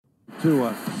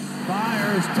Tua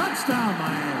fires, touchdown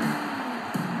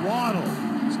Miami.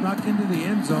 Waddle snuck into the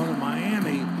end zone of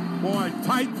Miami. Boy,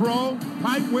 tight throw,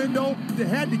 tight window. They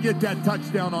had to get that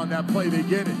touchdown on that play. They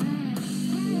get it.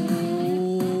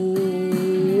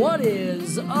 What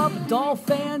is up,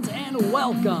 Dolphins, and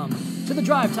welcome to the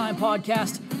Drive Time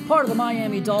Podcast, part of the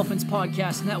Miami Dolphins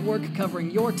Podcast Network,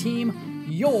 covering your team,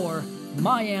 your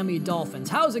Miami Dolphins.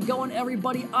 How's it going,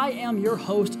 everybody? I am your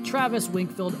host, Travis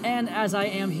Winkfield, and as I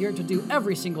am here to do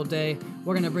every single day,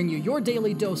 we're going to bring you your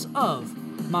daily dose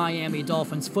of Miami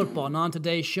Dolphins football. And on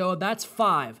today's show, that's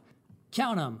 5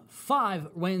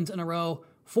 wins in a row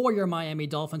for your Miami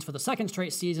Dolphins for the second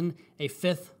straight season, a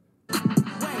fifth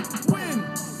win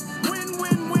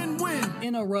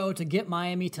in a row to get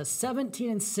Miami to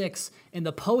 17-6 in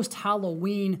the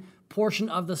post-Halloween portion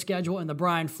of the schedule in the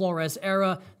Brian Flores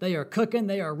era. They are cooking.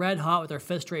 They are red hot with their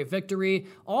fifth straight victory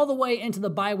all the way into the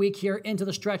bye week here, into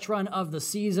the stretch run of the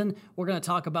season. We're going to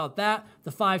talk about that,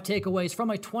 the 5 takeaways from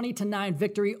a 20-9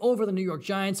 victory over the New York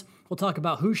Giants. We'll talk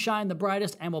about who shined the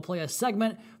brightest, and we'll play a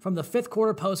segment from the fifth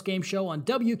quarter post-game show on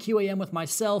WQAM with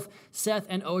myself, Seth,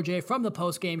 and OJ from the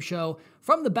post-game show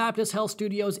from the Baptist Health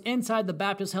Studios inside the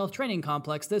Baptist Health Training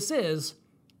Complex. This is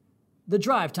the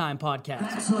Drive Time Podcast.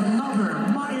 That's another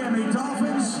Miami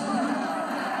Dolphins.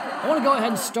 I want to go ahead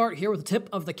and start here with a tip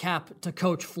of the cap to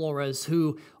Coach Flores,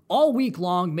 who all week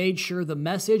long made sure the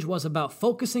message was about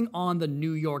focusing on the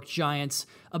New York Giants,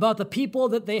 about the people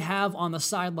that they have on the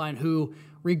sideline who,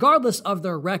 regardless of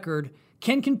their record,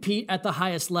 can compete at the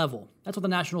highest level. That's what the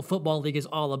National Football League is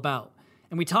all about.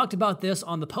 And we talked about this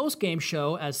on the post-game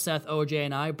show as Seth, OJ,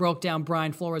 and I broke down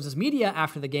Brian Flores' media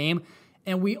after the game,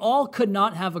 and we all could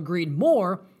not have agreed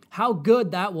more how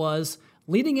good that was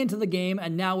leading into the game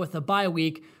and now with the bye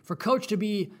week for Coach to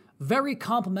be very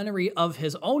complimentary of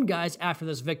his own guys after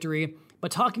this victory,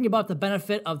 but talking about the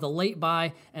benefit of the late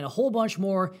bye and a whole bunch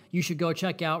more you should go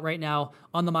check out right now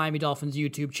on the Miami Dolphins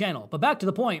YouTube channel. But back to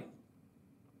the point,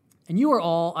 and you are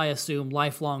all, I assume,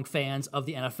 lifelong fans of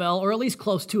the NFL, or at least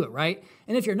close to it, right?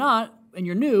 And if you're not, and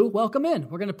you're new, welcome in.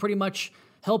 We're going to pretty much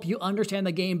help you understand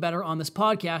the game better on this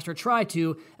podcast, or try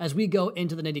to, as we go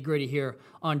into the nitty-gritty here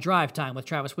on Drive Time with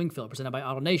Travis Winkfield, presented by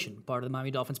AutoNation, part of the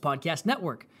Miami Dolphins Podcast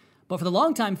Network. But for the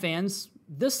longtime fans,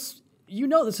 this is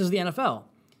the NFL.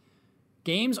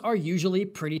 Games are usually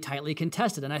pretty tightly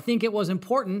contested, and I think it was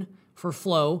important for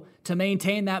Flo to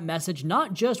maintain that message,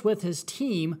 not just with his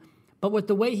team, but with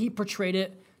the way he portrayed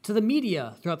it to the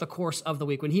media throughout the course of the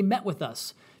week when he met with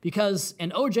us. Because,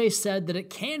 and OJ said that it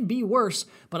can be worse,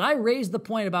 but I raised the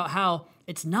point about how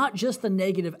it's not just the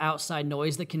negative outside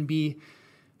noise that can be,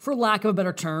 for lack of a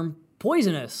better term,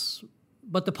 poisonous,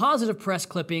 but the positive press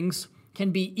clippings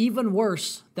can be even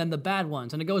worse than the bad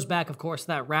ones. And it goes back, of course, to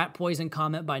that rat poison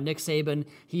comment by Nick Saban.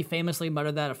 He famously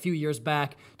muttered that a few years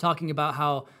back, talking about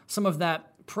how some of that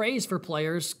praise for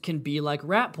players can be like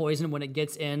rat poison when it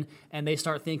gets in and they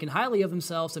start thinking highly of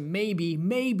themselves and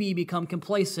maybe become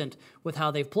complacent with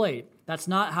how they've played. That's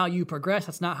not how you progress.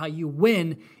 That's not how you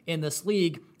win in this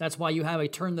league. That's why you have a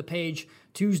turn the page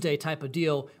Tuesday type of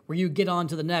deal where you get on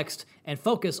to the next and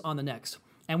focus on the next.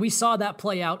 And we saw that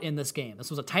play out in this game.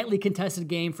 This was a tightly contested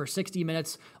game for 60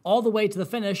 minutes all the way to the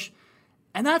finish.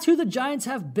 And that's who the Giants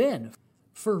have been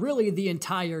for really the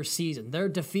entire season. Their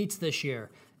defeats this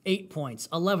year: 8 points,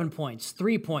 11 points,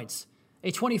 3 points,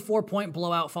 a 24-point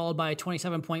blowout followed by a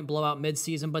 27-point blowout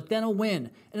midseason, but then a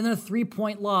win, and then a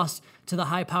 3-point loss to the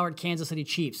high-powered Kansas City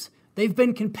Chiefs. They've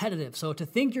been competitive, so to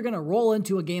think you're going to roll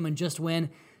into a game and just win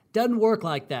doesn't work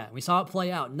like that. We saw it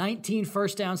play out, 19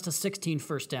 first downs to 16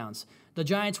 first downs. The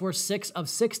Giants were 6 of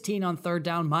 16 on third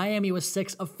down. Miami was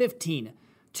 6 of 15.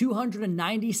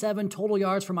 297 total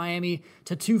yards for Miami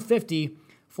to 250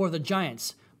 for the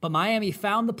Giants. But Miami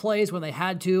found the plays when they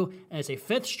had to, and it's a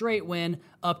 5th straight win,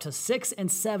 up to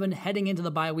 6-7 heading into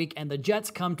the bye week, and the Jets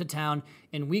come to town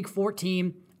in Week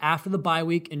 14 after the bye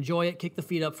week. Enjoy it, kick the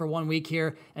feet up for 1 week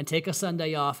here, and take a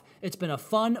Sunday off. It's been a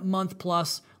fun month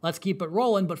plus. Let's keep it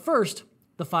rolling, but first,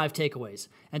 the 5 takeaways.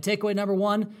 And takeaway number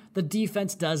 1, the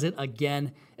defense does it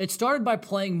again. It started by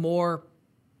playing more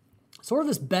sort of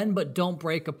this bend but don't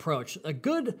break approach. A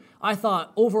good, I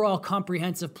thought, overall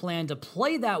comprehensive plan to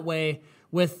play that way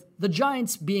with the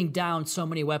Giants being down so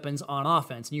many weapons on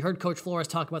offense. And you heard Coach Flores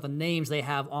talk about the names they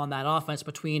have on that offense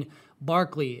between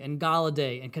Barkley and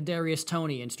Galladay and Kadarius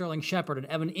Toney and Sterling Shepard and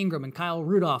Evan Ingram and Kyle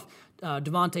Rudolph,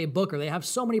 Devontae Booker. They have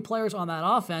so many players on that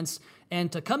offense, and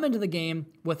to come into the game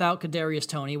without Kadarius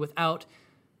Toney, without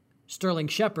Sterling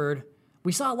Shepard,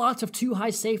 we saw lots of 2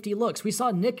 high safety looks. We saw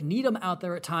Nick Needham out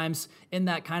there at times in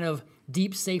that kind of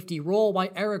deep safety role, while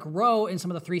Eric Rowe in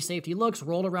some of the 3 safety looks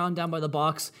rolled around down by the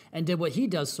box and did what he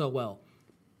does so well.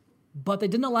 but they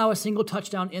didn't allow a single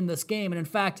touchdown in this game. And in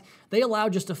fact, they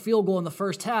allowed just a field goal in the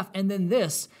first half and then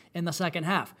this in the second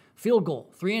half. Field goal,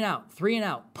 3 and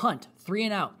out, punt, 3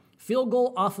 and out. Field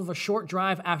goal off of a short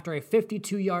drive after a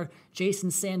 52-yard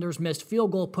Jason Sanders missed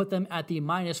field goal put them at the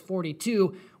minus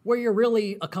 42, where you're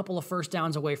really a couple of first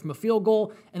downs away from a field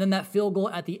goal, and then that field goal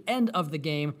at the end of the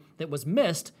game that was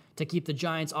missed to keep the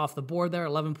Giants off the board there,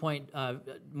 11-point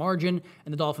margin,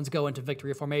 and the Dolphins go into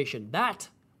victory formation. That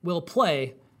will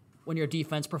play when your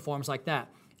defense performs like that.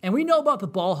 And we know about the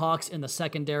ball hawks in the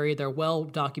secondary. They're well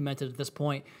documented at this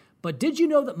point. But did you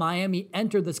know that Miami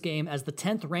entered this game as the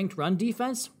 10th ranked run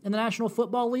defense in the National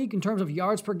Football League in terms of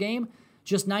yards per game?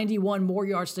 Just 91 more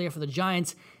yards today for the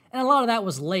Giants, and a lot of that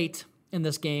was late in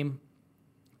this game.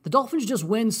 The Dolphins just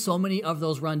win so many of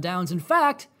those rundowns. In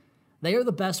fact, they are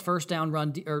the best first down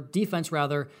defense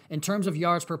in terms of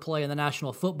yards per play in the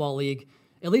National Football League.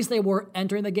 At least they were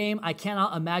entering the game. I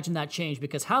cannot imagine that change,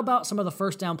 because how about some of the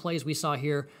first down plays we saw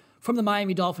here from the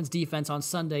Miami Dolphins defense on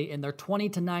Sunday in their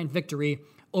 20-9 victory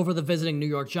over the visiting New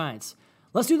York Giants.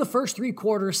 Let's do the first 3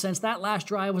 quarters, since that last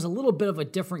drive was a little bit of a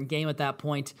different game at that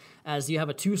point. As you have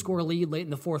a 2-score lead late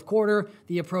in the fourth quarter,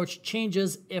 the approach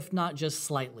changes, if not just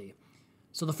slightly.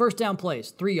 So the first down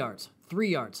plays, 3 yards,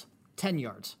 10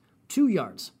 yards, 2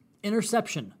 yards,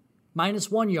 interception,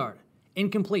 -1 yard,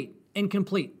 incomplete,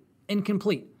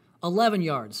 11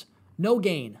 yards, no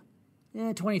gain,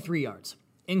 23 yards,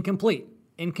 incomplete.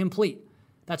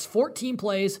 That's 14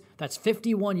 plays, that's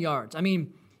 51 yards. I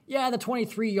mean, yeah, the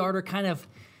 23-yarder kind of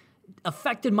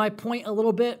affected my point a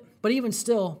little bit, but even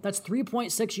still, that's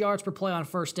 3.6 yards per play on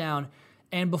first down.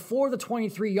 And before the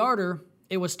 23-yarder,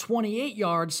 it was 28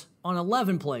 yards on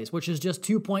 11 plays, which is just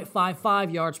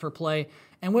 2.55 yards per play.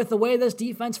 And with the way this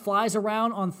defense flies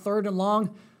around on 3rd and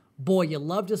long, boy, you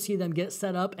love to see them get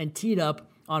set up and teed up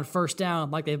on first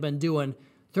down like they've been doing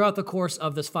throughout the course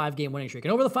of this 5-game winning streak.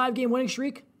 And over the 5-game winning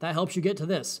streak, that helps you get to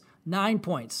this: 9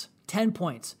 points, 10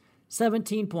 points,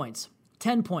 17 points,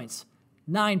 10 points,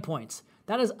 9 points.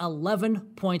 That is 11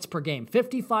 points per game,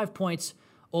 55 points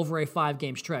over a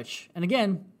 5-game stretch. And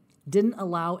again, didn't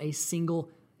allow a single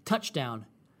touchdown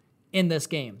in this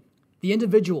game. The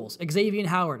individuals, Xavier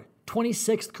Howard,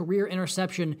 26th career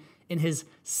interception in his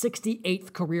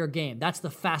 68th career game. That's the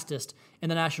fastest in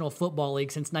the National Football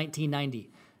League since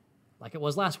 1990, like it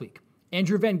was last week.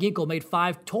 Andrew Van Ginkel made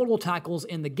 5 total tackles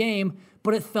in the game,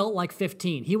 but it felt like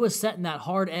 15. He was setting that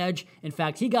hard edge. In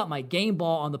fact, he got my game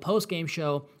ball on the post-game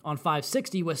show on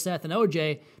 560 with Seth and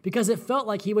OJ because it felt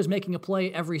like he was making a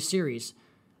play every series.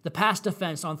 The pass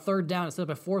defense on 3rd down instead of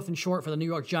a 4th and short for the New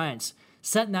York Giants,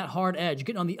 setting that hard edge,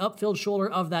 getting on the upfield shoulder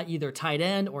of that either tight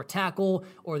end or tackle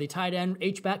or the tight end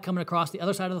H-back coming across the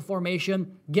other side of the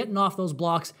formation, getting off those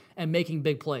blocks and making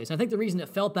big plays. And I think the reason it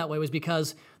felt that way was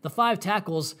because the 5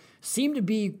 tackles seemed to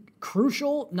be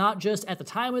crucial, not just at the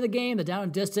time of the game, the down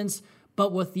and distance,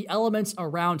 but with the elements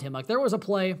around him. Like there was a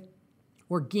play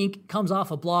where Gink comes off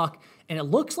a block, and it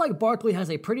looks like Barkley has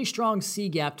a pretty strong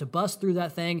C-gap to bust through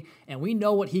that thing, and we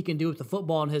know what he can do with the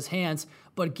football in his hands.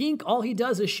 But Gink, all he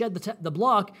does is shed the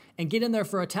block and get in there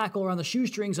for a tackle around the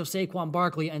shoestrings of Saquon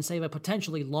Barkley and save a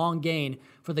potentially long gain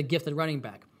for the gifted running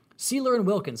back. Sealer and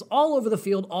Wilkins, all over the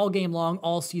field, all game long,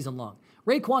 all season long.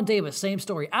 Raekwon Davis, same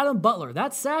story. Adam Butler,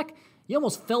 that sack, you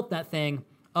almost felt that thing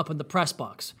up in the press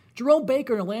box. Jerome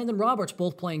Baker and Landon Roberts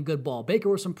both playing good ball. Baker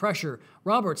with some pressure.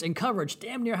 Roberts in coverage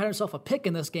damn near had himself a pick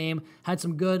in this game. Had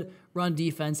some good run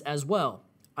defense as well.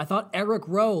 I thought Eric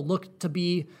Rowe looked to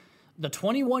be the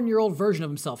 21-year-old version of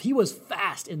himself. He was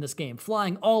fast in this game,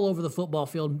 flying all over the football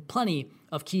field. Plenty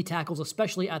of key tackles,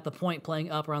 especially at the point, playing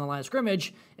up around the line of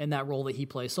scrimmage in that role that he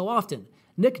plays so often.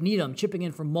 Nick Needham chipping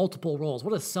in for multiple roles.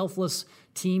 What a selfless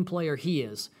team player he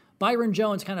is. Byron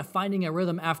Jones kind of finding a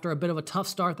rhythm after a bit of a tough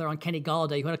start there on Kenny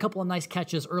Golladay, who had a couple of nice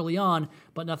catches early on,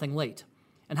 but nothing late.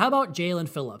 And how about Jalen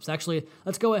Phillips? Actually,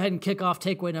 let's go ahead and kick off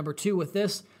takeaway number 2 with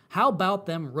this. How about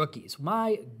them rookies?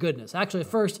 My goodness. Actually,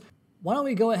 first, why don't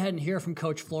we go ahead and hear from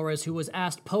Coach Flores, who was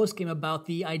asked post-game about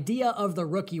the idea of the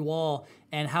rookie wall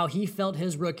and how he felt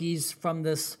his rookies from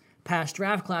this past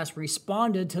draft class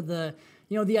responded to the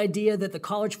idea that the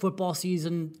college football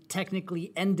season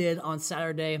technically ended on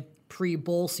Saturday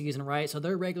pre-bowl season, right? So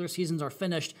their regular seasons are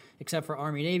finished, except for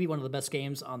Army-Navy, one of the best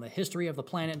games on the history of the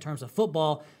planet in terms of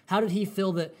football. How did he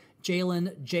feel that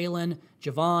Jalen,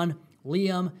 Javon,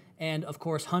 Liam, and of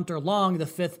course Hunter Long, the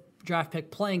 5th draft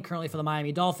pick playing currently for the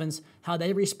Miami Dolphins, how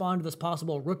they respond to this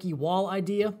possible rookie wall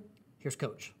idea? Here's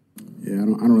Coach. Yeah, I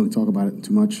don't really talk about it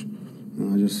too much.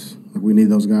 We need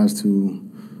those guys to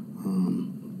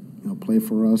play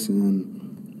for us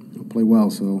and play well.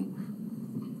 So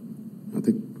I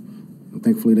think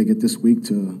thankfully they get this week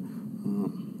to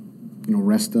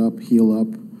rest up, heal up.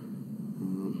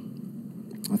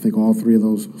 I think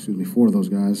four of those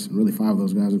guys, really five of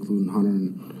those guys, including Hunter,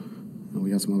 and we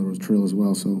got some other Trill as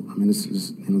well. So, I mean,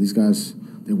 these guys,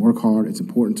 they work hard. It's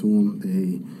important to them.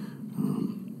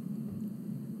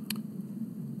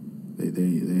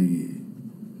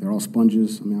 They're all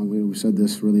sponges. I mean, we said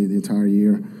this really the entire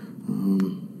year.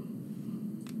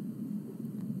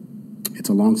 It's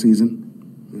a long season.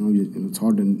 It's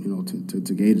hard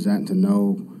to gauge that and to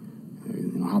know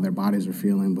how their bodies are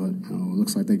feeling. But it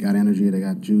looks like they got energy, they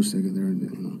got juice, they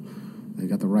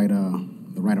got the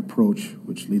right approach,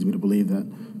 which leads me to believe that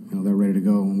they're ready to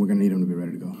go, and we're going to need them to be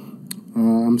ready to go.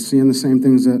 I'm seeing the same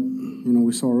things that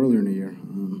we saw earlier in the year.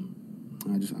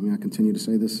 I continue to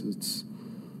say this. It's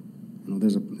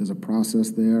there's a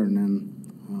process there, and then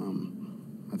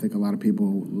I think a lot of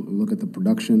people look at the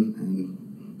production and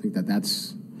think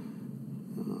that's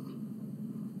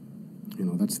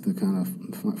that's the kind of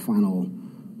final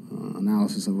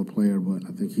analysis of a player. But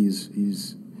I think he's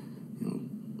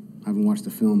I haven't watched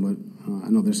the film, but I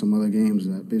know there's some other games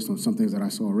that, based on some things that I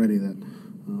saw already, that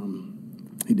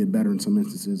he did better in some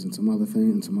instances and some other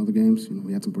games.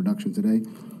 We had some production today.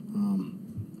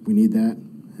 We need that,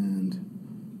 and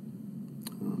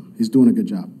he's doing a good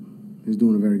job. He's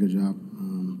doing a very good job.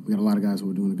 We got a lot of guys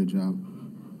who are doing a good job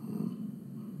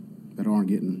that aren't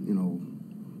getting,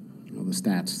 the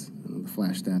stats, the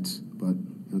flash stats. But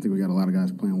I think we got a lot of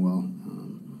guys playing well,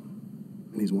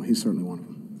 and he's certainly one of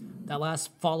them. That last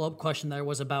follow-up question there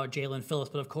was about Jaelan Phillips,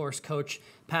 but of course, Coach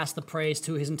passed the praise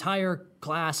to his entire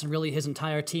class and really his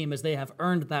entire team, as they have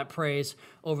earned that praise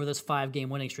over this 5-game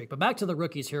winning streak. But back to the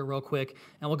rookies here real quick,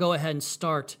 and we'll go ahead and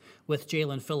start with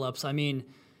Jaelan Phillips. I mean,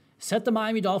 set the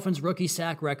Miami Dolphins rookie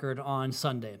sack record on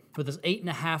Sunday with his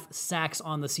 8.5 sacks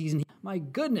on the season. My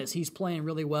goodness, he's playing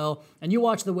really well. And you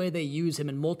watch the way they use him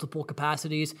in multiple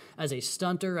capacities as a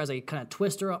stunter, as a kind of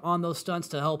twister on those stunts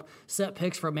to help set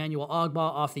picks for Emmanuel Ogbah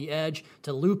off the edge,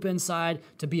 to loop inside,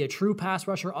 to be a true pass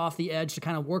rusher off the edge, to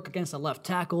kind of work against a left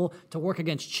tackle, to work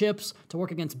against chips, to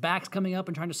work against backs coming up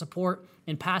and trying to support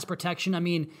in pass protection. I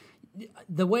mean,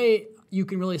 the way you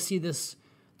can really see this,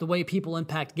 the way people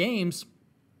impact games,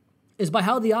 is by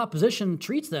how the opposition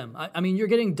treats them. I mean, you're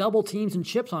getting double teams and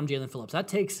chips on Jaelan Phillips. That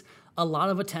takes a lot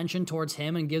of attention towards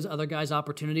him and gives other guys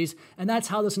opportunities, and that's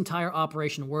how this entire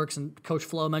operation works. And Coach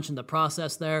Flo mentioned the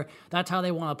process there. That's how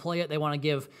they want to play it. They want to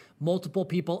give multiple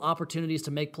people opportunities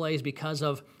to make plays because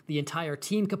of the entire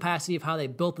team capacity of how they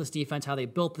built this defense, how they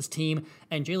built this team,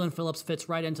 and Jaelan Phillips fits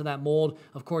right into that mold.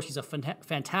 Of course, he's a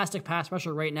fantastic pass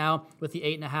rusher right now with the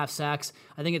 8.5 sacks.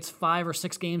 I think it's 5 or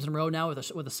 6 games in a row now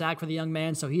with a sack for the young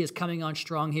man, so he is coming on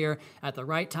strong here at the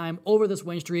right time over this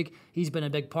win streak. He's been a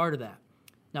big part of that.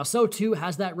 Now, so too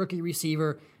has that rookie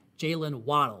receiver, Jaylen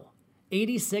Waddle.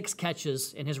 86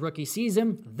 catches in his rookie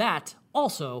season. That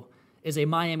also is a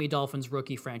Miami Dolphins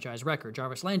rookie franchise record.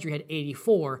 Jarvis Landry had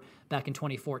 84 back in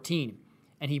 2014.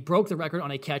 And he broke the record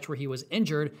on a catch where he was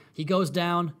injured. He goes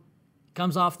down,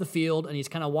 comes off the field, and he's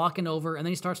kind of walking over, and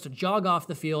then he starts to jog off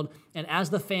the field. And as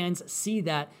the fans see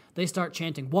that, they start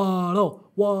chanting, Waddle,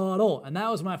 Waddle. And that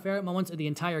was my favorite moments of the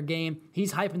entire game.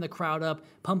 He's hyping the crowd up,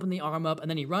 pumping the arm up, and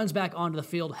then he runs back onto the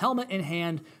field, helmet in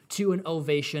hand, to an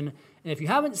ovation. And if you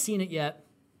haven't seen it yet,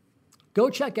 go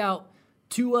check out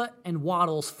Tua and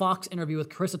Waddle's Fox interview with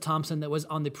Carissa Thompson that was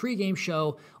on the pregame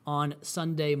show on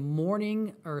Sunday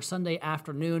morning or Sunday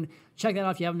afternoon. Check that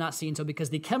out if you have not seen so, because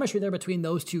the chemistry there between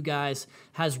those two guys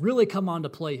has really come on to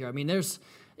play here. I mean,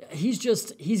 he's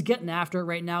getting after it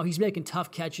right now. He's making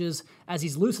tough catches. As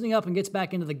he's loosening up and gets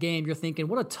back into the game, you're thinking,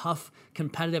 what a tough,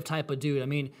 competitive type of dude. I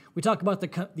mean, we talk about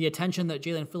the attention that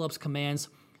Jaelan Phillips commands.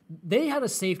 They had a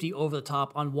safety over the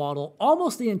top on Waddle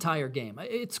almost the entire game.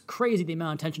 It's crazy the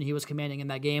amount of attention he was commanding in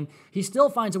that game. He still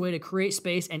finds a way to create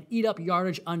space and eat up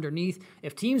yardage underneath.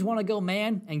 If teams want to go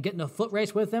man and get in a foot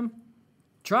race with him,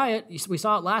 try it. We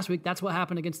saw it last week. That's what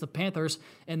happened against the Panthers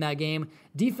in that game.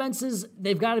 Defenses,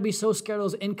 they've got to be so scared of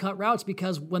those in-cut routes,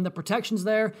 because when the protection's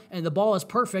there and the ball is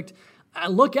perfect,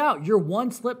 look out. You're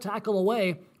one slip tackle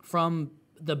away from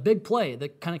the big play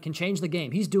that kind of can change the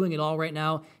game. He's doing it all right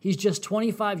now. He's just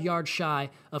 25 yards shy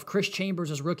of Chris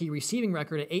Chambers' rookie receiving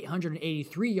record at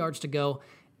 883 yards to go,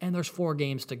 and there's 4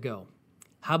 games to go.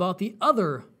 How about the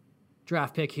other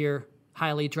draft pick here,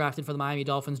 highly drafted for the Miami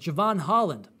Dolphins, Jevon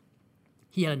Holland?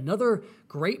 He had another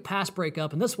great pass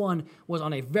breakup, and this one was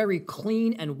on a very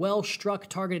clean and well-struck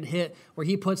targeted hit where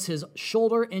he puts his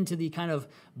shoulder into the kind of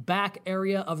back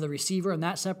area of the receiver, and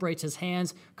that separates his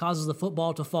hands, causes the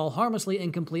football to fall harmlessly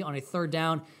incomplete on a third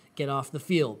down, get off the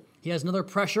field. He has another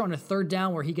pressure on a third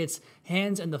down where he gets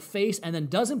hands in the face and then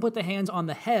doesn't put the hands on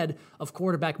the head of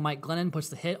quarterback Mike Glennon, puts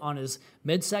the hit on his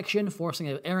midsection, forcing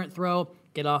an errant throw,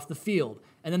 get off the field.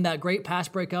 And then that great pass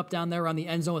breakup down there around the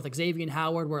end zone with Xavier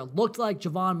Howard, where it looked like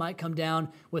Javon might come down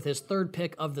with his third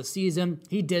pick of the season.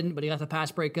 He didn't, but he got the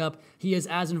pass breakup. He is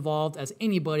as involved as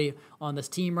anybody on this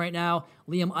team right now.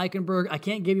 Liam Eichenberg, I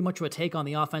can't give you much of a take on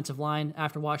the offensive line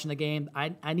after watching the game.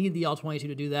 I need the All-22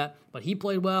 to do that, but he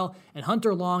played well. And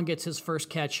Hunter Long gets his first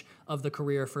catch of the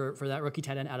career for that rookie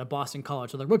tight end out of Boston College.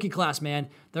 So the rookie class, man,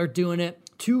 they're doing it.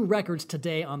 2 records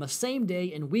today on the same day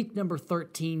in week number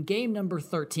 13, game number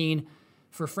 13.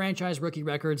 For franchise rookie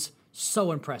records,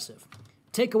 so impressive.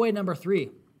 Takeaway number 3,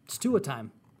 it's Tua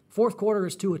time. Fourth quarter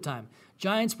is Tua time.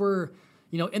 Giants were,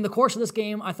 in the course of this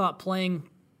game, I thought playing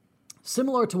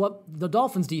similar to what the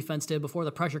Dolphins defense did before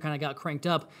the pressure kind of got cranked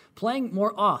up, playing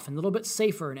more off and a little bit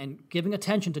safer and giving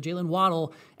attention to Jalen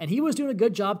Waddle, and he was doing a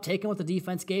good job taking what the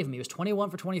defense gave him. He was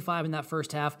 21 for 25 in that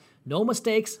first half. No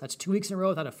mistakes. That's 2 weeks in a row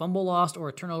without a fumble lost or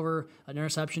a turnover, an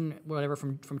interception, whatever,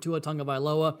 from Tua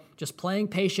Tagovailoa. Just playing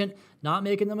patient, not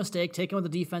making the mistake, taking what the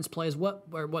defense plays, what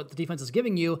the defense is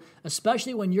giving you,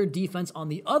 especially when your defense on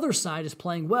the other side is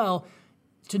playing well,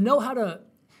 to know how to,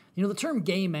 the term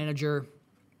game manager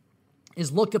is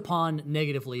looked upon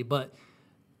negatively, but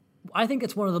I think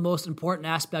it's one of the most important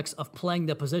aspects of playing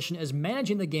the position is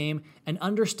managing the game and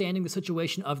understanding the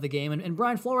situation of the game. And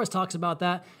Brian Flores talks about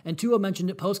that, and Tua mentioned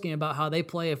it post-game about how they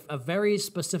play a very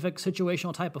specific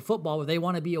situational type of football where they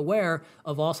want to be aware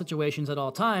of all situations at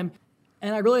all time.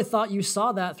 And I really thought you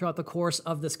saw that throughout the course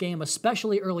of this game,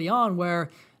 especially early on, where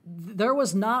there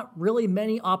was not really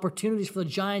many opportunities for the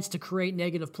Giants to create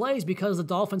negative plays because the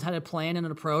Dolphins had a plan and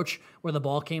an approach where the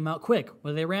ball came out quick,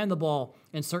 where they ran the ball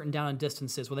in certain down and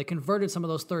distances, where they converted some of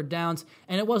those third downs.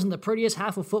 And it wasn't the prettiest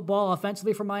half of football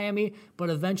offensively for Miami,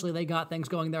 but eventually they got things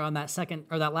going there on that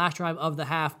that last drive of the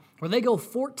half, where they go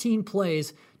 14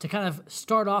 plays to kind of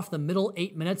start off the middle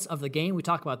 8 minutes of the game. We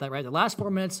talked about that, right? The last 4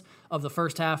 minutes of the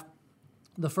first half,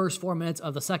 the first 4 minutes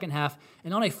of the second half,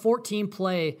 and on a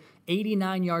 14-play,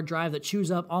 89-yard drive that chews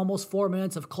up almost 4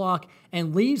 minutes of clock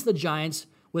and leaves the Giants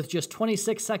with just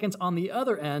 26 seconds on the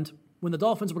other end when the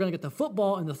Dolphins were going to get the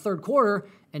football in the third quarter,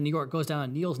 and New York goes down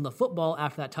and kneels in the football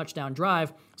after that touchdown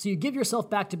drive. So you give yourself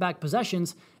back-to-back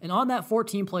possessions, and on that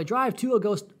 14-play drive, Tua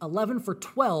goes 11 for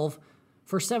 12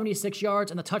 for 76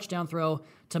 yards and a touchdown throw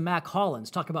to Mac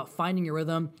Hollins. Talk about finding your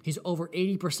rhythm. He's over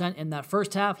 80% in that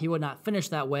first half. He would not finish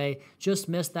that way. Just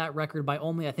missed that record by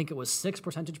only, I think it was 6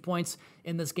 percentage points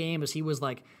in this game, as he was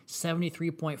like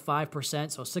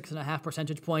 73.5%, so 6.5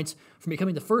 percentage points from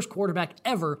becoming the first quarterback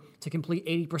ever to complete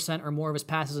 80% or more of his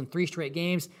passes in 3 straight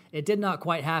games. It did not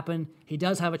quite happen. He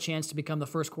does have a chance to become the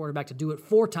first quarterback to do it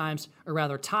 4 times, or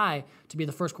rather tie to be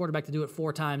the first quarterback to do it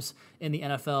 4 times in the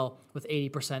NFL with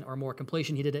 80% or more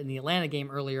completion. He did it in the Atlanta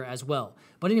game earlier as well.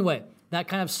 But anyway, that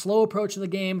kind of slow approach to the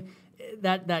game,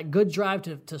 that good drive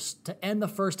to end the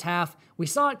first half, we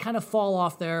saw it kind of fall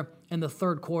off there in the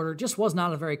third quarter. Just was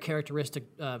not a very characteristic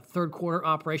third quarter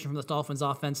operation from the Dolphins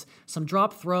offense. Some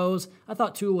drop throws. I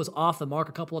thought Tua was off the mark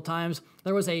a couple of times.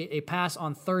 There was a pass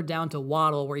on third down to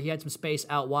Waddle where he had some space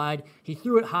out wide. He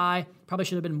threw it high. Probably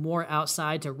should have been more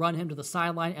outside to run him to the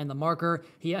sideline and the marker.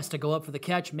 He has to go up for the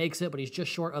catch, makes it, but he's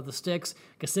just short of the sticks.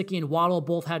 Gesicki and Waddle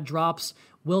both had drops.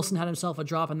 Wilson had himself a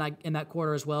drop in that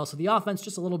quarter as well. So the offense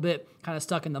just a little bit kind of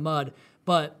stuck in the mud.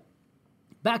 But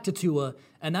back to Tua,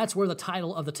 and that's where the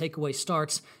title of the takeaway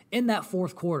starts in that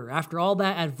fourth quarter. After all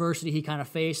that adversity he kind of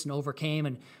faced and overcame,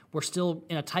 and we're still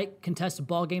in a tight contested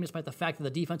ball game despite the fact that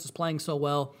the defense is playing so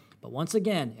well. But once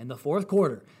again, in the fourth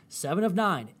quarter, 7 of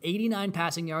 9, 89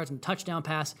 passing yards and touchdown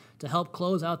pass to help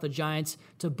close out the Giants,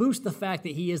 to boost the fact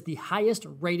that he is the highest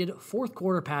rated fourth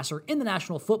quarter passer in the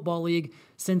National Football League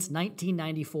since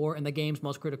 1994 in the game's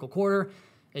most critical quarter.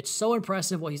 It's so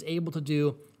impressive what he's able to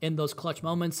do in those clutch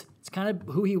moments. It's kind of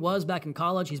who he was back in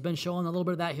college. He's been showing a little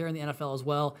bit of that here in the NFL as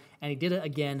well, and he did it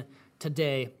again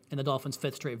today in the Dolphins'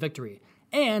 5th straight victory.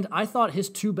 And I thought his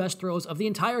 2 best throws of the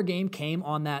entire game came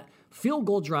on that field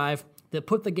goal drive that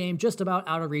put the game just about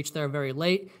out of reach there very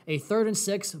late. A 3rd and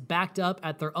 6 backed up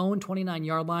at their own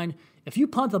 29-yard line. If you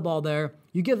punt the ball there,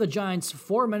 you give the Giants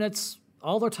 4 minutes,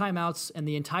 all their timeouts, and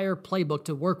the entire playbook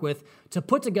to work with to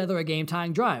put together a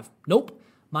game-tying drive. Nope.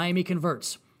 Miami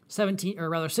converts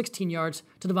 16 yards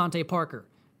to Devontae Parker.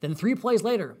 Then 3 plays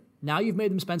later, now you've made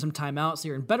them spend some timeout, so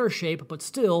you're in better shape, but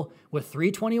still, with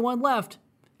 3:21 left,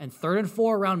 and 3rd and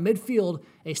 4 around midfield,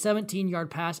 a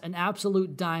 17-yard pass, an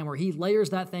absolute dime where he layers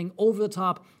that thing over the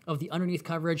top of the underneath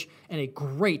coverage, and a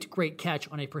great catch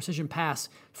on a precision pass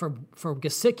for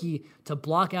Gesicki to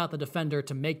block out the defender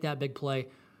to make that big play.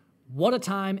 What a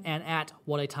time, and at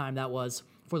what a time that was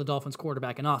for the Dolphins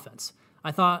quarterback and offense.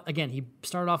 I thought, again, he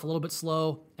started off a little bit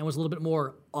slow and was a little bit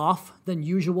more off than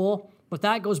usual, but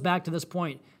that goes back to this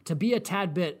point. To be a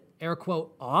tad bit, air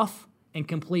quote, off and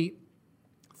complete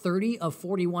 30 of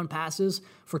 41 passes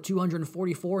for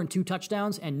 244 and 2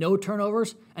 touchdowns and no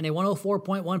turnovers and a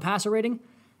 104.1 passer rating,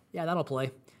 yeah, that'll play.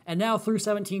 And now through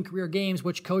 17 career games,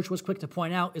 which Coach was quick to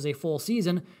point out is a full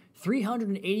season,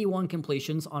 381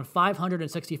 completions on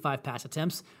 565 pass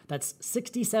attempts. That's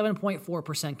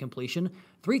 67.4% completion.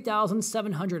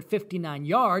 3,759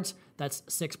 yards. That's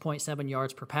 6.7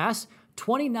 yards per pass.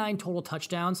 29 total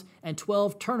touchdowns and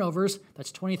 12 turnovers.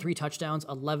 That's 23 touchdowns,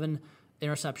 11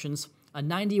 interceptions. A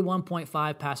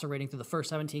 91.5 passer rating through the first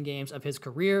 17 games of his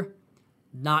career.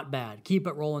 Not bad. Keep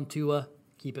it rolling, Tua.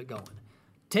 Keep it going.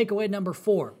 Takeaway number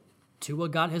 4. Tua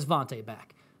got his Vontae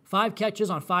back. 5 catches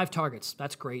on 5 targets.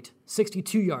 That's great.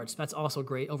 62 yards. That's also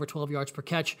great. Over 12 yards per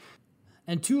catch.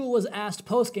 And Tua was asked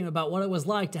postgame about what it was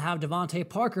like to have Devontae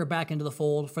Parker back into the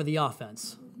fold for the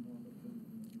offense.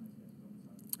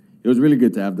 It was really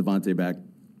good to have Devontae back.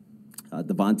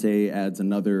 Devontae adds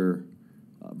another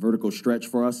vertical stretch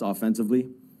for us offensively.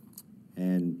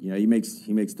 And, he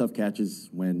makes tough catches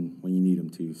when you need him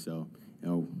to. So,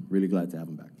 really glad to have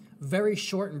him back. Very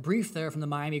short and brief there from the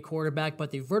Miami quarterback, but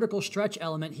the vertical stretch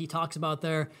element he talks about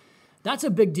there, that's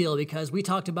a big deal because we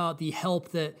talked about the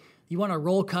help that you want to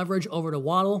roll coverage over to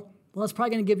Waddle. Well, that's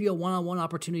probably going to give you a one-on-one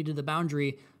opportunity to the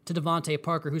boundary to Devontae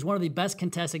Parker, who's one of the best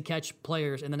contested catch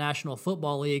players in the National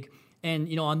Football League.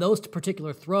 And, on those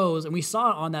particular throws, and we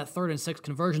saw it on that 3rd and 6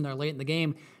 conversion there late in the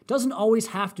game, doesn't always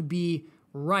have to be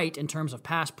right in terms of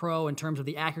pass pro, in terms of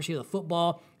the accuracy of the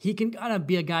football. He can kind of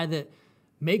be a guy that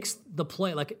makes the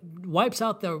play, like wipes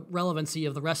out the relevancy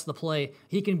of the rest of the play.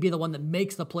 He can be the one that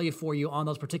makes the play for you on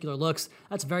those particular looks.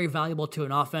 That's very valuable to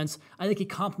an offense. I think he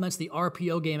complements the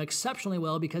RPO game exceptionally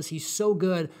well because he's so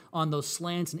good on those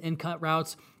slants and in-cut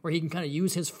routes where he can kind of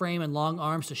use his frame and long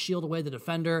arms to shield away the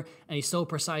defender, and he's so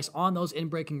precise on those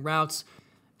in-breaking routes.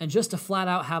 And just to flat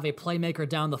out have a playmaker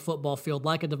down the football field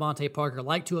like a Devontae Parker,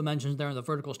 like Tua mentioned there in the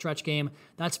vertical stretch game,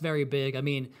 that's very big. I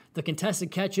mean, the contested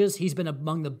catches, he's been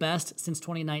among the best since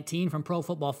 2019 from Pro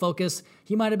Football Focus.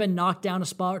 He might have been knocked down a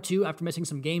spot or two after missing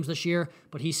some games this year,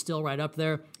 but he's still right up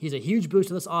there. He's a huge boost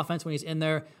to this offense when he's in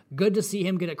there. Good to see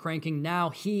him get it cranking. Now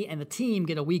he and the team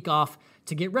get a week off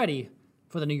to get ready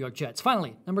for the New York Jets.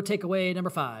 Finally, number 5 takeaway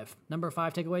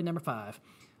number 5.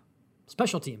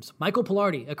 Special teams. Michael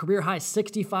Pilardi, a career-high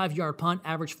 65-yard punt,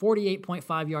 averaged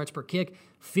 48.5 yards per kick.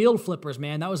 Field flippers,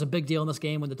 man, that was a big deal in this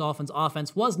game when the Dolphins'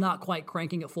 offense was not quite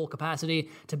cranking at full capacity.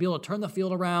 To be able to turn the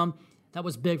field around, that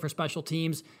was big for special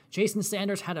teams. Jason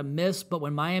Sanders had a miss, but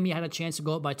when Miami had a chance to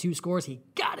go up by 2 scores, he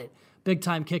got it.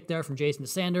 Big-time kick there from Jason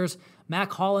Sanders.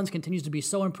 Mac Hollins continues to be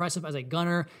so impressive as a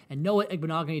gunner, and Noah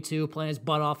Igbenogany, too, playing his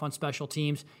butt off on special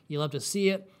teams. You love to see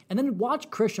it. And then watch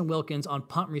Christian Wilkins on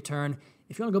punt return.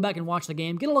 If you want to go back and watch the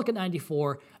game, get a look at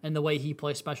 94 and the way he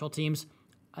plays special teams.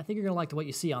 I think you're going to like what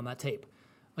you see on that tape.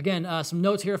 Again, some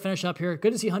notes here to finish up here.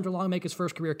 Good to see Hunter Long make his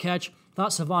first career catch.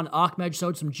 Thought Savon Ahmed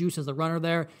showed some juice as the runner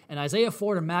there. And Isaiah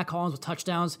Ford and Mac Hollins with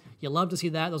touchdowns. You love to see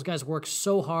that. Those guys work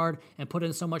so hard and put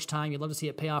in so much time. You'd love to see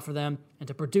it pay off for them and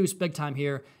to produce big time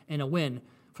here in a win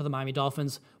for the Miami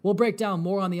Dolphins. We'll break down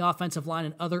more on the offensive line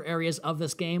and other areas of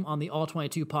this game on the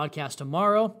All-22 podcast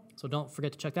tomorrow, so don't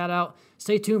forget to check that out.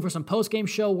 Stay tuned for some post-game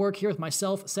show work here with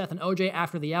myself, Seth, and OJ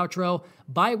after the outro.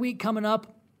 Bye week coming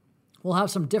up. We'll have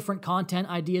some different content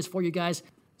ideas for you guys.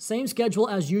 Same schedule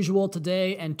as usual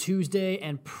today and Tuesday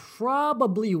and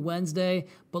probably Wednesday,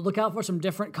 but look out for some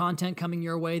different content coming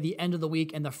your way the end of the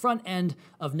week and the front end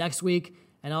of next week.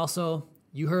 And also,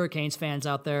 you Hurricanes fans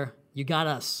out there, you got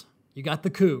us. You got the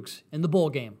Cougs in the bowl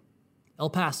game. El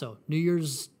Paso, New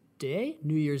Year's Day?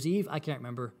 New Year's Eve? I can't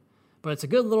remember. But it's a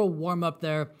good little warm-up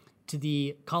there to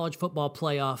the college football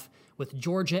playoff with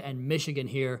Georgia and Michigan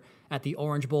here at the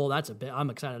Orange Bowl. I'm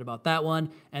excited about that one.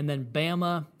 And then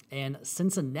Bama and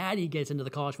Cincinnati gets into the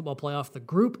college football playoff. The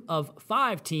group of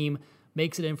 5 team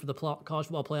makes it in for the college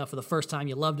football playoff for the first time.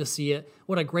 You love to see it.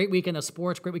 What a great weekend of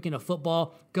sports, great weekend of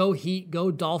football. Go Heat,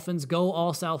 go Dolphins, go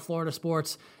all South Florida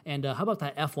sports. And how about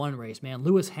that F1 race, man?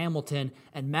 Lewis Hamilton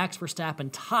and Max Verstappen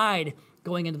tied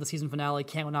going into the season finale.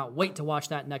 Cannot wait to watch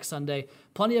that next Sunday.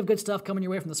 Plenty of good stuff coming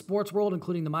your way from the sports world,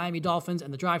 including the Miami Dolphins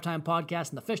and the Drive Time Podcast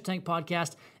and the Fish Tank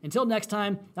Podcast. Until next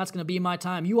time, that's going to be my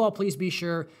time. You all please be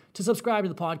sure to subscribe to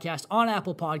the podcast on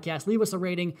Apple Podcasts. Leave us a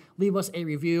rating. Leave us a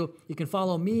review. You can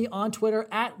follow me on Twitter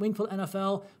at Wingfield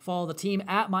NFL. Follow the team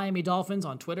at Miami Dolphins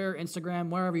on Twitter, Instagram,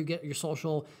 wherever you get your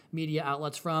social media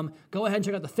outlets from. Go ahead and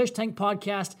check out the Fish Tank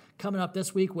Podcast coming up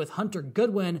this week with Hunter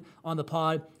Goodwin on the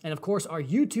pod. And of course, our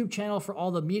YouTube channel for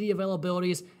all the media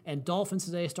availabilities and Dolphins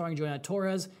Today starring Joanna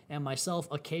Torres and myself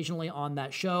occasionally on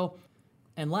that show.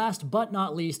 And last but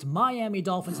not least,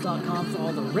 MiamiDolphins.com for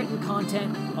all the written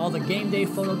content, all the game day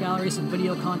photo galleries and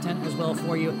video content as well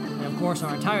for you. And of course,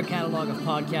 our entire catalog of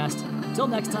podcasts. Until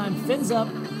next time, fins up,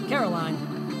 Caroline,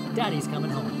 Daddy's coming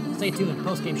home. Stay tuned,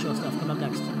 post-game show stuff coming up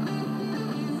next.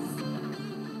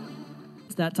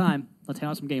 It's that time. Let's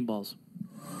hand out some game balls.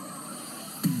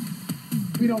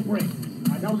 We don't break.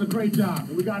 All right, that was a great job.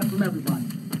 We got it from everybody.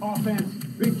 Offense,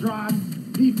 big drive.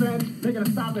 Defense, making a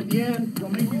stop at the end. We're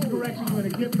going to make these corrections. We're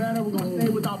going to get better. We're going to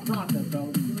stay with our process, though.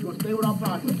 We're going to stay with our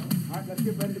process. All right, let's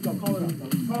get ready to go. Call it up.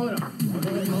 Call it up.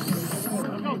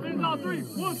 Let's go. Finish all three.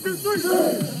 1, 2,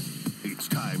 3. It's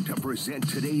time to present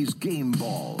today's game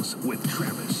balls with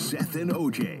Travis, Seth, and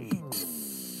OJ.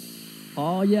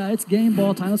 Oh, yeah, it's game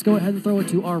ball time. Let's go ahead and throw it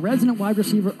to our resident wide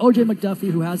receiver, OJ McDuffie,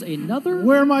 who has another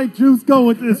Where might Juice go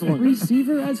with this one?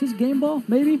 receiver as his game ball,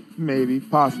 maybe? Maybe,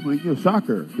 possibly.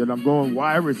 Shocker that I'm going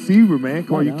wide receiver, man.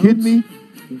 Come on, you Why kidding me?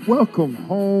 Welcome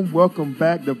home. Welcome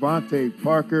back, Devontae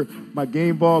Parker. My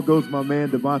game ball goes to my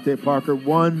man, Devontae Parker.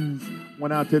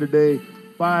 Went out there today.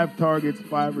 5 targets,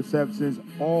 5 receptions,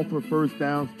 all for first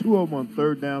downs, 2 of them on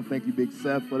third down. Thank you, Big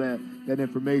Seth, for that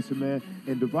information, man.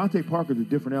 And Devontae Parker's a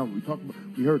different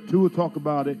element. We heard Tua talk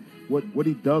about it, what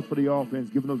he does for the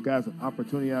offense, giving those guys an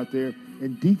opportunity out there.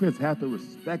 And defense have to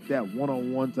respect that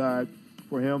one-on-one side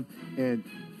for him. And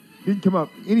didn't come up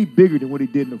any bigger than what he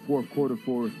did in the fourth quarter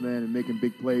for us, man, and making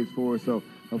big plays for us. So,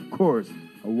 of course,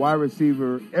 a wide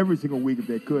receiver every single week if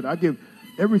they could.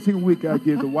 Every single week I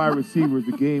give the wide receivers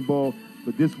the game ball.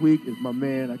 But this week is my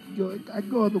man. I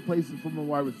go other places for my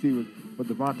wide receivers, but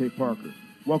Devontae Parker.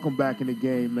 Welcome back in the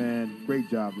game, man. Great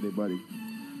job today, buddy.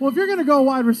 Well, if you're going to go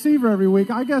wide receiver every week,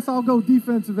 I guess I'll go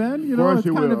defensive end. You know, it's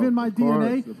kind of in my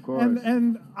DNA. Of course.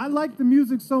 And I liked the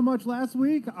music so much last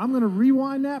week. I'm going to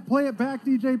rewind that, play it back,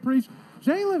 DJ Preach.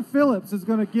 Jalen Phillips is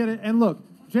going to get it. And look,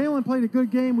 Jalen played a good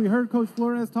game. We heard Coach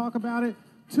Flores talk about it.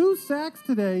 2 sacks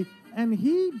today, and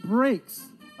he breaks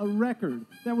a record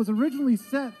that was originally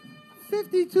set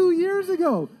 52 years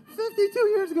ago. 52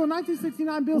 years ago,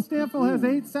 1969, Bill Stanfield has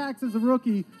 8 sacks as a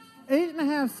rookie,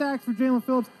 8.5 sacks for Jalen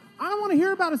Phillips. I don't want to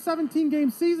hear about a 17-game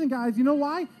season, guys. You know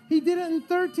why? He did it in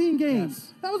 13 games.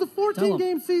 Yes. That was a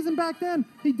 14-game season back then.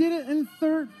 He did it in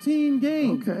 13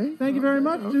 games. Okay. Thank you very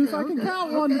much, Juice. I can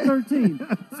count 1 to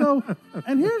 13. So,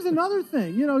 and here's another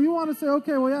thing. You know, you want to say,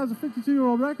 okay, well, yeah, it's a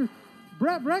 52-year-old record.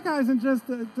 Brett Breckeisen just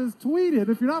tweeted,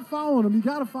 if you're not following him, you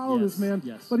got to follow this man.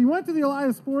 Yes. But he went to the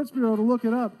Elias Sports Bureau to look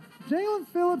it up. Jalen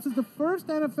Phillips is the first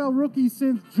NFL rookie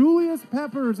since Julius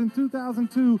Peppers in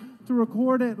 2002 to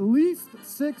record at least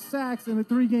 6 sacks in a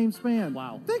 3-game span.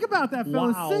 Wow. Think about that,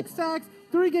 fellas. Wow. 6 sacks,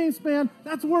 3-game span.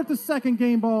 That's worth a second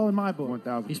game ball in my book.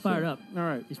 1,000%. He's fired up. All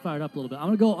right. He's fired up a little bit. I'm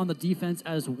going to go on the defense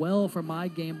as well for my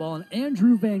game ball. And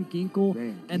Andrew Van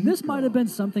Ginkel. And this might have been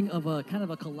something of a kind of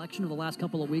a collection of the last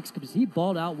couple of weeks because he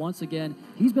balled out once again.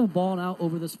 He's been balling out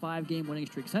over this 5-game winning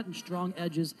streak, setting strong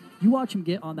edges. You watch him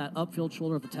get on that upfield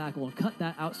shoulder of the tackle and cut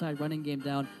that outside running game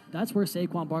down. That's where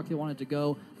Saquon Barkley wanted to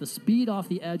go. The speed off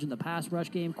the edge in the pass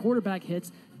rush game, quarterback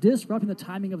hits, disrupting the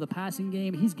timing of the passing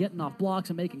game. He's getting off blocks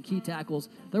and making key tackles.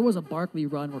 There was a Barkley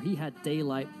run where he had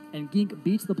daylight, and Gink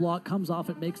beats the block, comes off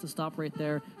it, makes the stop right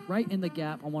there, right in the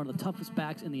gap on one of the toughest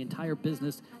backs in the entire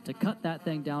business to cut that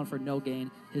thing down for no gain.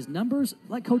 His numbers,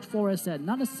 like Coach Flores said,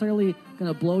 not necessarily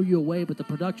going to blow you away, but the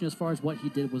production as far as what he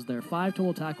did was there. 5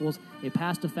 total tackles, a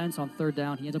pass defense on third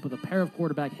down. He ends up with a pair of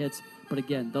quarterback hits, but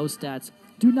again, those stats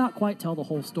do not quite tell the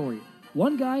whole story.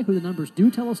 One guy who the numbers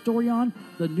do tell a story on,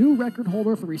 the new record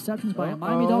holder for receptions by a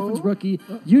Miami Dolphins rookie.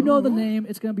 You know the name.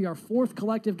 It's going to be our 4th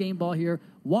collective game ball here.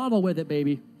 Waddle with it,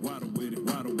 baby. Waddle with it,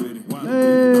 waddle with it, waddle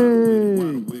Hey.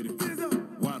 with it,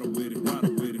 waddle with it,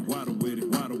 waddle with it, waddle with it,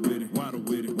 waddle with it, waddle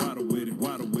with it, waddle with it,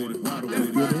 waddle with it, waddle with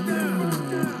it, waddle with it.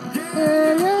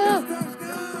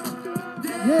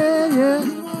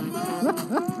 Yeah.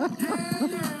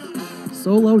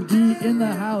 Solo D in the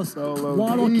house. Solo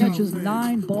Waddle D. catches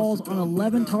 9 balls on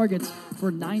 11 targets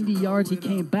for 90 yards. He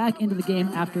came back into the game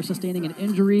after sustaining an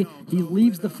injury. He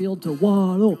leaves the field to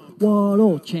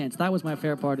Waddle chants. That was my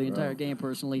favorite part of the entire game,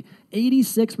 personally.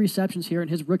 86 receptions here in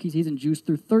his rookie season, Juice,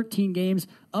 through 13 games.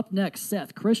 Up next,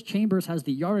 Seth. Chris Chambers has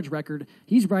the yardage record.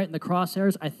 He's right in the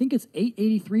crosshairs. I think it's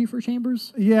 883 for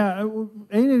Chambers. Yeah,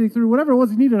 883, whatever it was.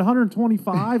 He needed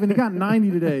 125, and he got 90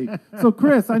 today. So,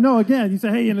 Chris, I know, again, you say,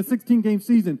 hey, in a 16-game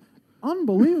season,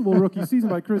 unbelievable rookie season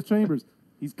by Chris Chambers.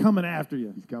 He's coming after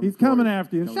you. He's coming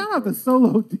after you. And shout out to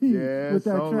Solo D with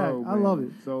that track. I love it.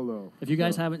 Solo. If you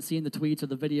guys haven't seen the tweets or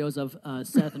the videos of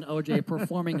Seth and OJ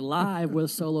performing live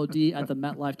with Solo D at the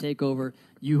MetLife Takeover,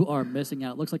 you are missing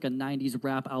out. Looks like a 90s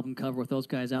rap album cover with those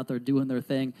guys out there doing their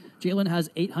thing. Jalen has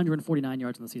 849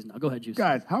 yards in the season. Now, go ahead, Juice.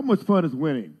 Guys, how much fun is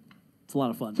winning? It's a lot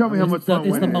of fun. Tell me how much fun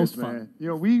it's winning the most is, fun. Man. You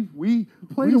know, we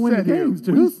play to win sat the here. games,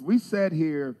 Juice. We sat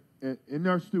here in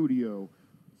our studio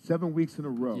 7 weeks in a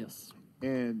row. Yes.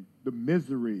 And the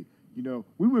misery, you know,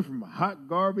 we went from hot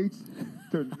garbage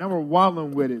to now we're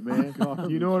wallowing with it, man.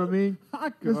 You know what I mean?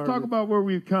 Let's talk about where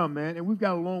we've come, man. And we've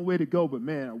got a long way to go, but,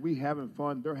 man, are we having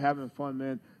fun? They're having fun,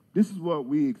 man. This is what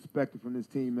we expected from this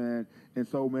team, man. And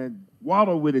so, man,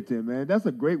 waddle with it then, man. That's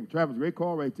a great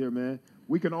call right there, man.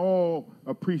 We can all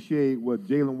appreciate what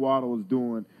Jalen Waddle is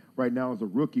doing right now as a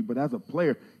rookie, but as a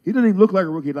player, he doesn't even look like a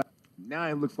rookie. Now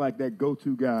he looks like that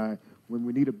go-to guy when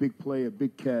we need a big play, a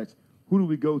big catch. Who do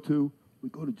we go to? We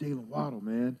go to Jalen Waddle,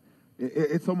 man.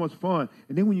 It's so much fun.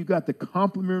 And then when you got the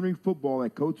complementary football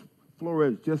that Coach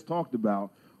Flores just talked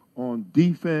about on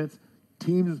defense,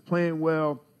 teams is playing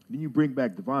well, then you bring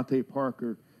back Devontae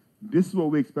Parker. This is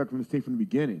what we expect from this team from the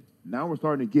beginning. Now we're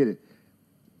starting to get it.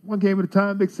 One game at a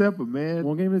time, Big Seppa, man.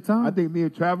 One game at a time. I think me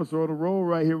and Travis are on a roll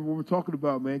right here. What we're talking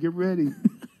about, man. Get ready.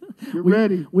 Get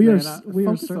ready. We are focus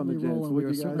on certainly the Jets rolling. with We are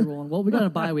you certainly guys. rolling. Well, we got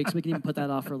a bye week, so we can even put that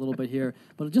off for a little bit here.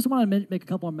 But I just want to make a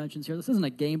couple of mentions here. This isn't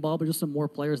a game ball, but just some more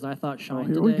players that I thought shined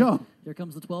here today. we go. Here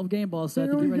comes the 12 game ball set.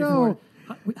 Here To get we ready go. for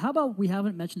it. How about we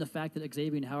haven't mentioned the fact that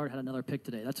Xavier Howard had another pick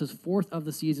today? That's his 4th of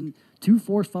the season. 2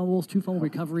 forced fumbles, 2 fumble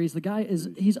recoveries. The guy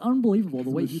he's unbelievable the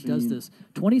way he does this.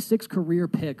 26 career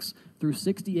picks through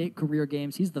 68 career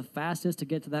games. He's the fastest to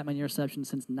get to that many interceptions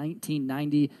since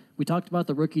 1990. We talked about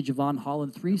the rookie Javon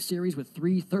Holland, 3 series with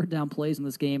 3 third-down plays in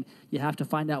this game. You have to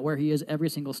find out where he is every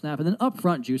single snap. And then up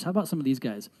front, Juice, how about some of these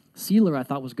guys? Sealer, I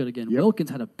thought, was good again. Yep. Wilkins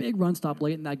had a big run stop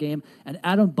late in that game. And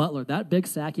Adam Butler, that big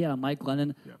sack he had on Mike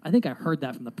Glennon, I think I heard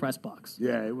that from the press box.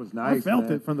 Yeah, it was nice. I felt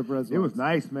man. it from the press It was box.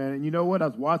 nice, man. And you know what? I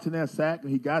was watching that sack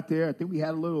when he got there. I think we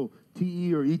had a little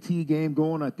TE or ET game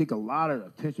going. I think a lot of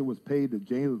attention was paid to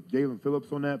Jalen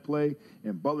Phillips on that play,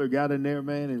 and Butler got in there,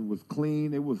 man, and was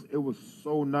clean. It was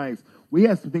so nice. We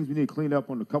had some things we need to clean up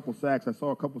on a couple sacks. I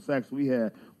saw a couple sacks we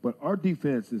had, but our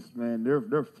defenses, man,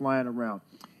 they're flying around.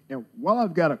 And while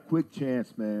I've got a quick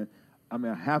chance, man, I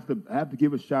mean, I have to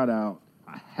give a shout out.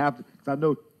 I have to, because I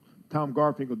know Tom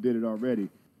Garfinkel did it already.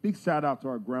 Big shout out to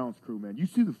our grounds crew, man. You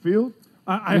see the field?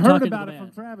 I You're heard talking about to it the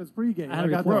from Travis pregame. I had I a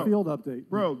got the report. field update.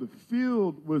 Bro, the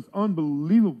field was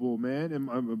unbelievable, man. And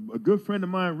a good friend of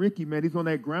mine, Ricky, man, he's on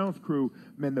that grounds crew.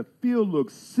 Man, the field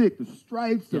looks sick. The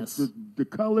stripes, Yes. the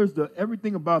colors,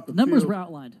 everything about the Numbers field. were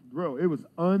outlined. Bro, it was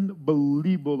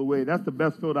unbelievable the way. That's the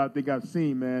best field I think I've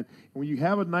seen, man. And when you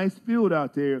have a nice field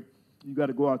out there, you got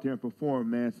to go out there and perform,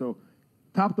 man. So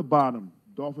top to bottom,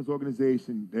 Dolphins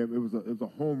organization, it was a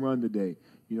home run today.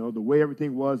 You know, the way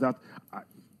everything was out.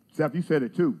 Seth, you said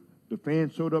it too. The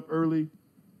fans showed up early.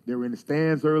 They were in the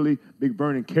stands early. Big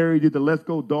Vernon Carey did the Let's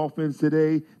Go Dolphins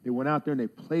today. They went out there and they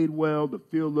played well. The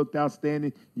field looked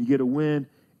outstanding. You get a win.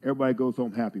 Everybody goes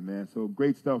home happy, man. So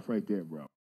great stuff right there, bro.